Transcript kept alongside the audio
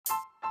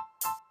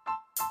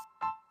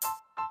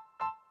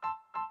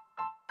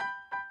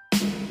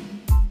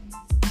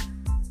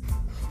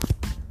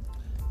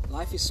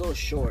Life is so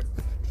short.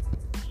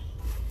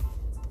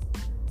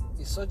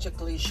 It's such a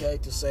cliche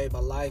to say,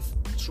 but life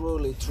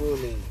truly is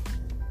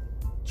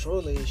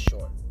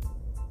short.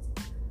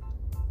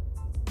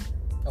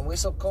 And we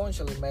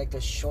subconsciously make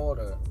it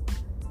shorter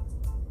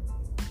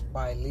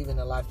by living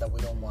a life that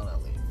we don't want to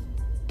live.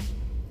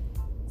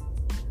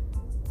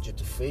 Due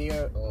to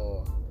fear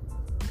or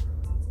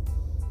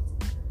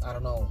I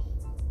don't know.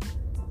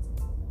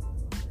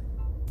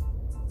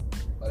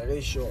 But it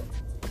is short.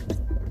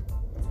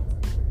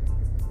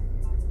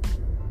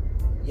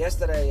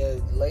 Yesterday,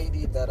 a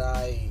lady that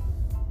I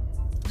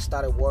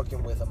started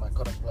working with at my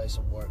current place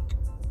of work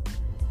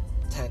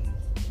 10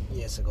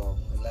 years ago,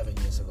 11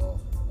 years ago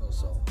or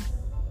so,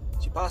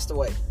 she passed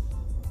away,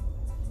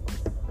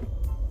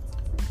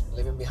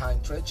 leaving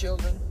behind 3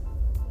 children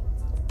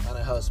and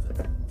a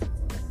husband.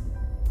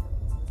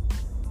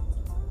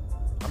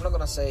 I'm not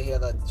going to say here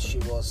that she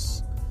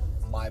was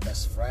my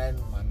best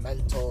friend, my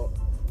mentor,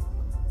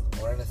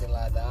 or anything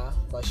like that,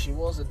 but she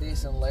was a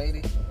decent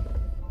lady.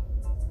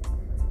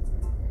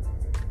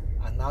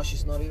 And now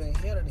she's not even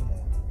here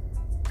anymore.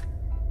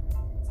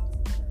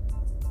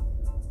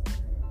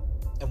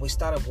 And we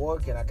started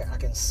working. I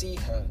can see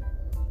her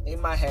in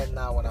my head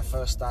now. When I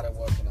first started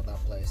working at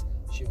that place,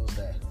 she was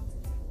there,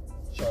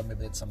 showing me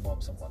bits and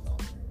bobs and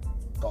whatnot.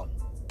 Gone.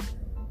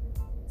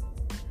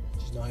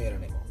 She's not here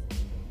anymore.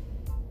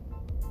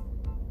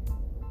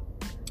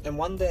 And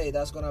one day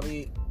that's gonna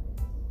be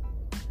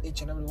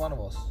each and every one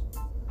of us.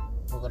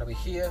 We're gonna be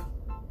here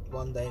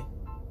one day.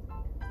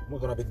 We're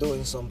gonna be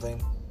doing something,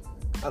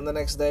 and the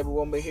next day we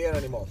won't be here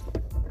anymore.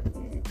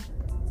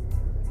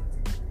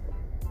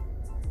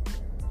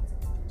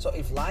 So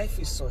if life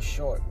is so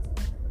short,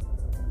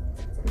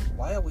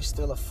 why are we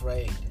still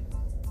afraid?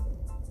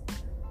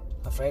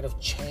 Afraid of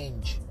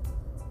change,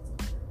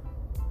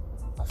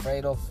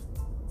 afraid of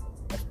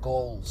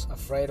goals,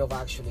 afraid of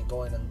actually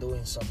going and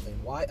doing something.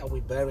 Why are we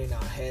burying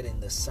our head in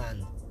the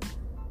sand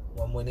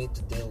when we need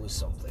to deal with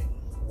something?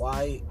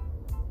 Why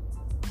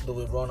do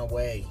we run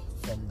away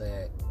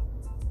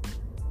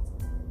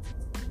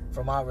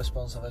from our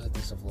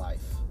responsibilities of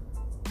life?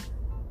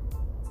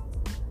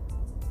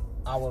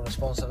 Our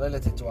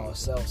responsibility to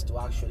ourselves to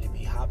actually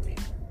be happy,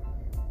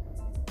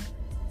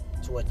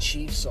 to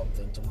achieve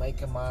something, to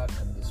make a mark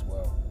in this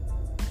world,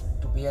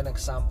 to be an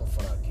example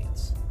for our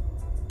kids.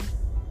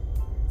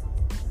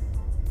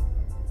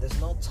 There's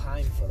no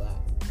time for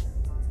that,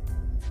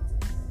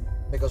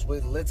 because we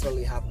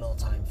literally have no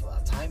time for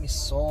that. Time is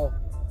so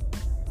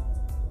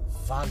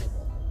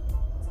valuable.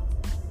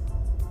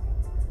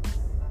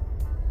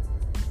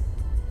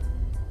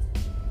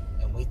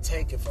 And we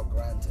take it for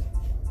granted.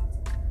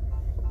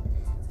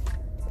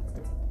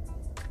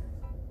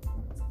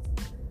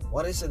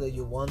 What is it that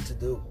you want to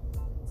do?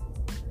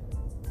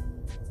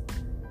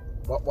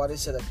 What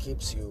is it that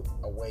keeps you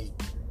awake?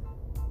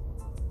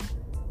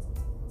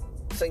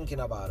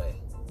 Thinking about it.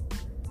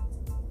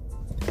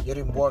 You're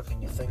in work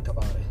and you think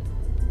about it.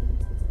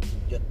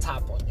 You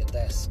tap on your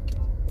desk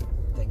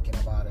thinking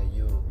about it.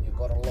 You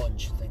go to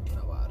lunch thinking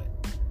about it.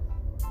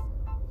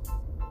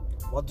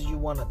 What do you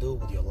want to do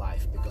with your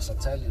life? Because I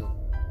tell you,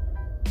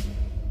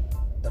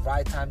 the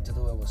right time to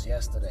do it was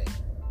yesterday.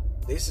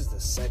 This is the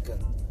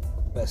second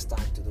best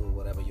time to do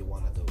whatever you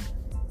want to do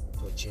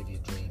to achieve your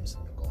dreams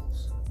and your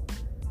goals.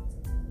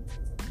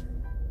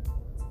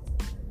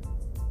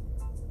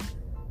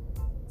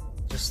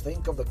 Just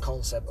think of the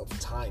concept of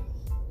time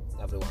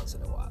every once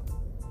in a while,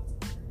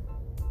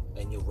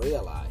 and you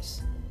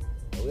realize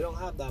that we don't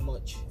have that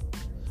much.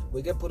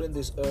 We get put in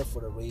this earth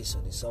for a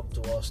reason. It's up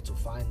to us to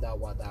find out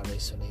what that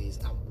reason is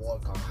and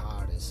work our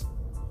hardest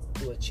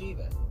to achieve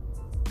it.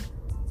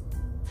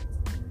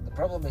 The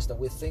problem is that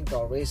we think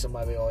our reason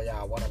might be, oh yeah,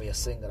 I want to be a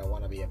singer, I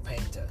want to be a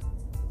painter,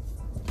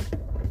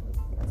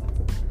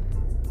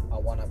 I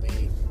want to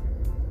be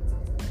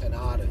an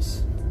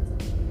artist.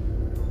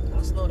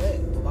 That's not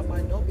it. That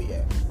might not be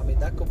it. I mean,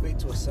 that could be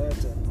to a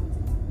certain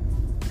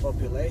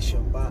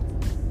population, but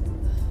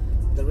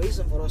the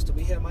reason for us to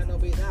be here might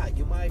not be that.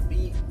 You might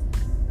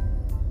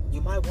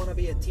want to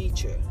be a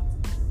teacher.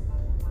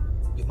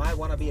 You might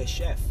want to be a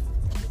chef.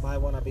 You might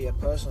want to be a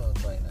personal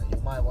trainer. You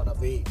might want to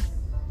be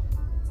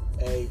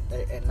a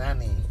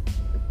nanny.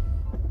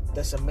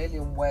 There's a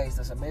million ways.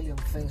 There's a million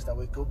things that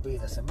we could be.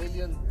 There's a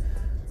million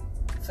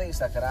things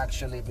that could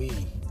actually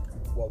be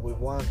what we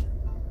want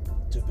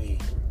to be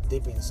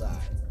deep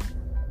inside.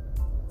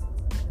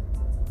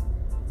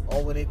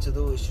 All we need to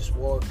do is just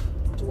work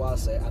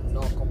towards it and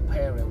not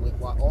compare it with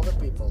what other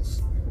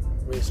people's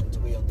reason to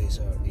be on this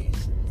earth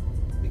is.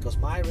 Because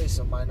my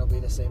reason might not be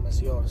the same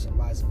as yours and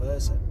vice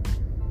versa.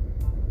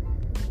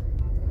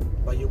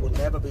 But you will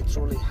never be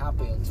truly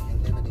happy until you're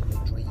living in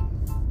your dream.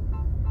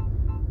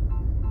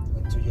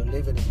 Until you're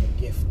living in your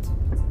gift.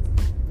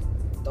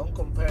 Don't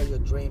compare your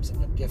dreams and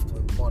your gift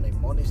with money.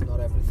 Money is not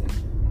everything.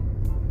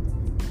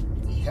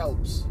 It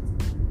helps.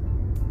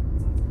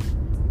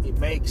 It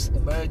makes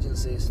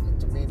emergencies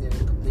into many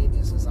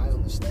inconveniences. I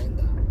understand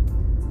that.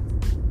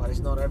 But it's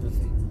not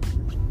everything.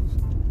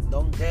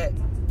 Don't get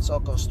so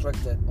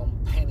constricted on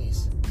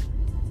pennies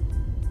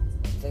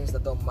and things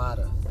that don't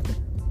matter.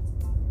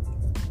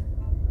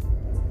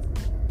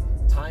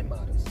 Time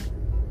matters.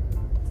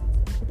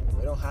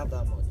 We don't have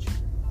that much.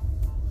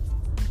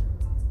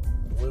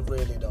 We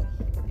really don't.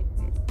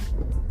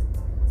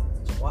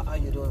 So what are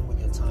you doing with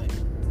your time?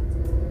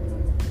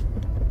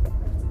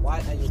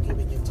 Why are you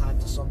giving your time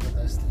to something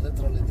that's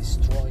literally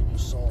destroying your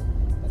soul,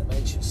 and it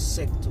makes you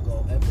sick to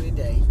go every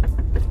day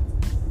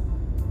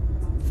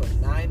for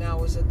 9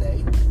 hours a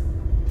day,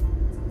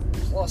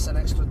 plus an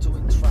extra 2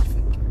 in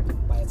traffic?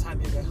 By the time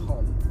you get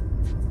home,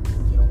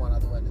 you don't want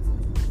to do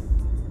anything.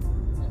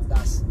 And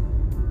that's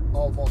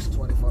almost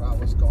 24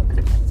 hours gone by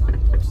the time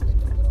you go to sleep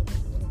and get up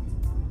and do it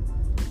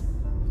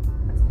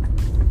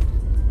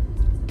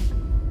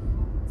again.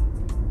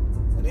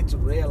 We need to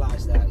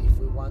realize that if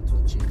we want to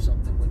achieve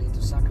something, we need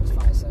to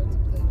sacrifice certain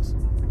things.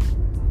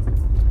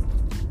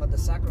 But the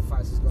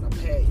sacrifice is going to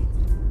pay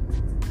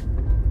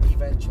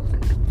eventually,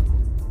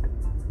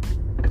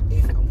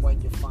 if and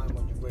when you find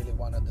what you really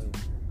want to do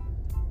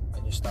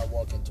and you start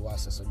working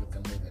towards it so you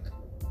can live in it.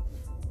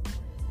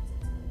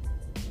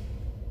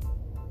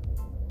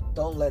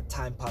 Don't let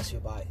time pass you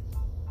by.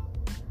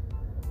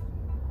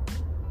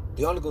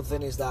 The only good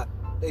thing is that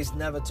it's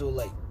never too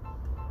late.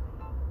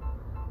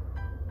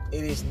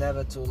 It is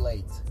never too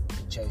late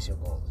to chase your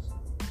goals.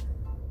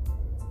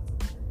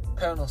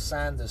 Colonel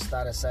Sanders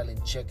started selling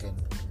chicken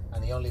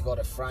and he only got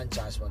a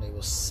franchise when he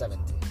was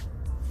 70.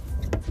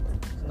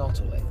 It's not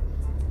too late.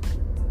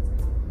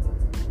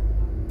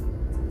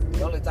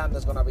 The only time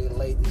that's gonna be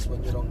late is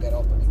when you don't get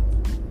up anymore.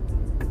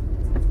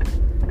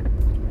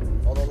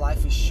 Although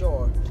life is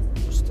short,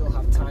 you still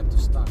have time to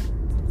start.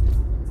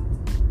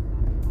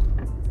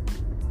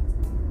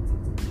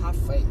 Have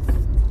faith.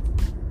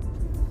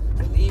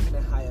 Believe in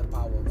a higher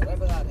power,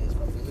 whatever that is,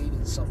 but believe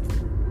in something.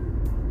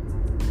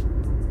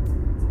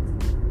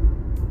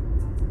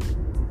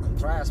 And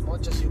try as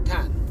much as you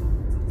can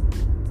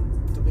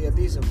to be a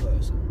decent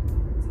person.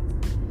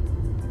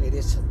 It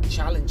is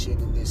challenging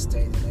in this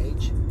day and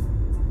age.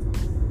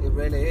 It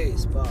really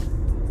is, but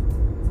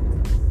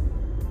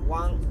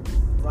one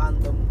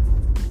random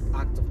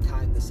act of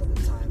kindness at a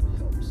time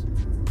helps.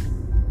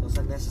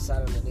 Doesn't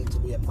necessarily need to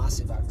be a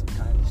massive act of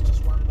kindness,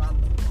 just one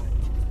random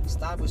kindness.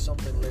 Start with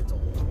something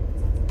little.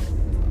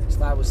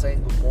 Start with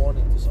saying good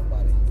morning to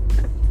somebody.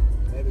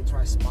 Maybe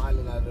try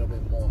smiling a little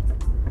bit more.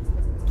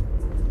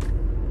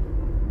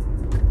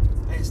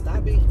 And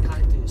start being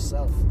kind to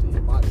yourself, to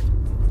your body,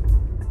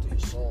 to your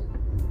soul.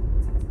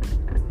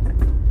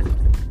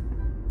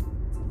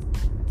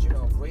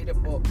 Read a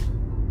book.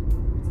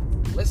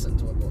 Listen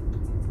to a book.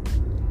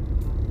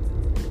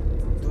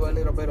 Do a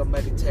little bit of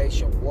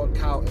meditation.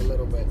 Work out a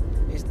little bit.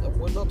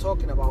 We're not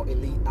talking about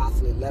elite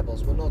athlete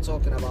levels. We're not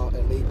talking about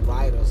elite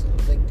writers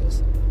and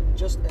thinkers.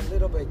 Just a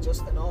little bit,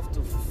 just enough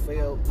to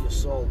fulfill your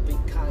soul. Be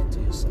kind to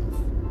yourself.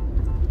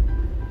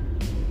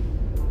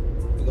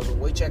 Because when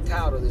we check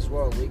out of this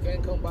world, we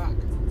can come back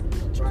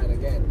and try it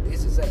again.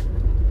 This is it.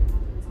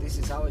 This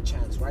is our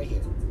chance right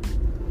here.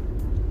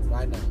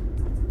 Right now.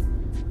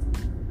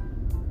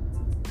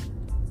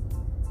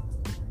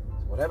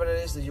 Whatever it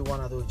is that you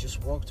want to do,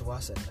 just work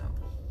towards it now.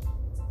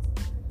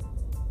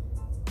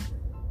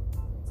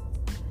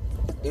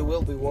 It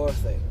will be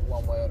worth it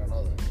one way or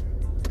another.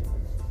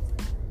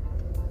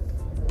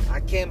 I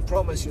can't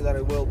promise you that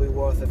it will be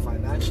worth it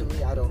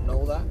financially. I don't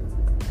know that.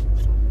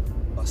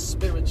 But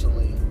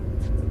spiritually,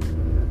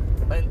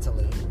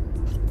 mentally,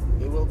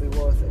 it will be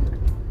worth it.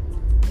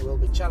 It will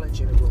be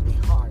challenging. It will be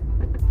hard.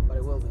 But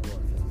it will be worth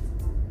it.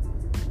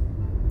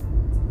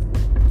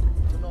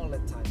 Do not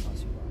let time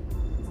pass you by.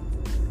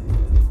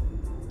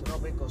 Do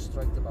not be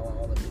constricted about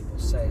what other people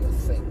say or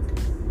think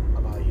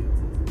about you.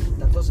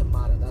 That doesn't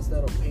matter. That's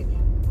their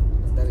opinion.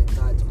 And they're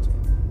entitled to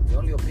it. The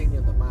only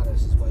opinion that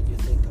matters is what you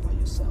think about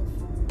yourself.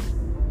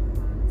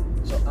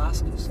 So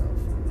ask yourself,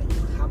 are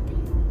you happy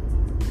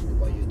with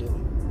what you're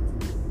doing?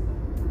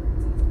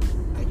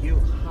 Are you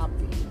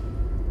happy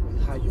with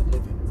how you're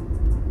living?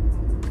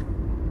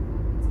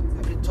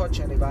 Have you touched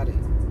anybody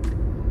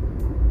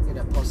in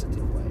a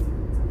positive way?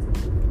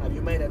 Have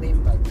you made an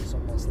impact in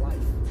someone's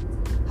life?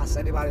 Has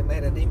anybody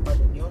made an impact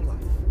in your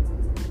life?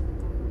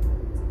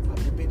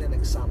 Have you been an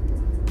example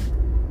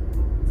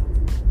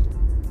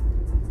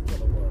for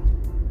the world?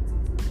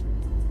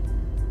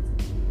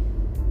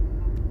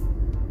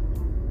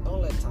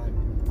 Don't let time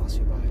pass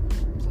you by,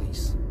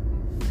 please.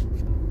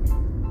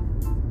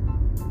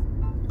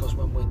 Because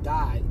when we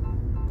die,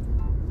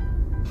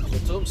 the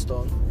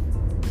tombstone,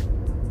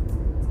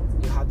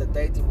 you have the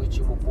date in which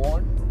you were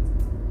born,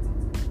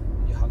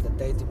 you have the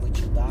date in which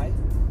you die,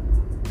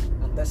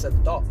 and there's a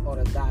dot or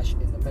a dash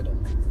in the middle.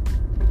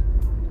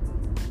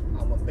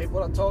 And when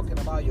people are talking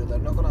about you, they're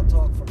not going to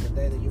talk from the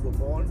day that you were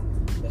born.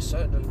 They're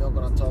certainly not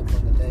going to talk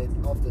from the day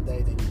of the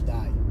day that you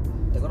die.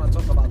 They're going to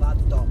talk about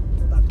that dot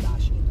or that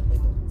dash in the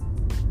middle.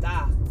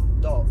 That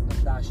dot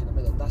and dash in the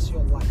middle, that's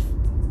your life.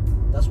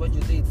 That's what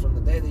you did from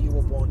the day that you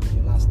were born to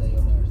your last day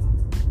on earth.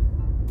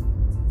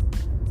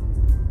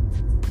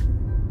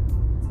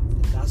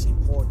 And that's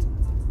important.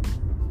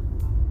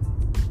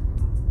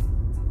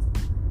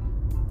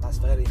 That's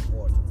very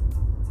important.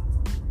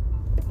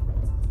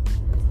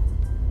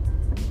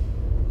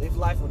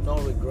 life with no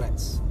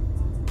regrets.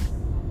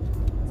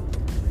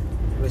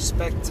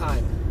 Respect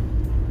time,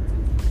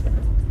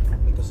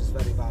 because it's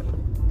very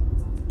valuable.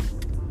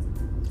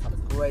 Have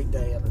a great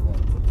day,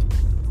 everyone.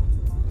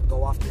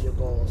 Go after your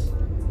goals.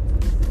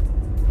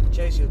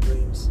 Chase your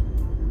dreams.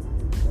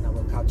 And I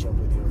will catch up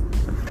with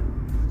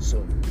you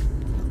soon.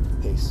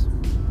 Peace.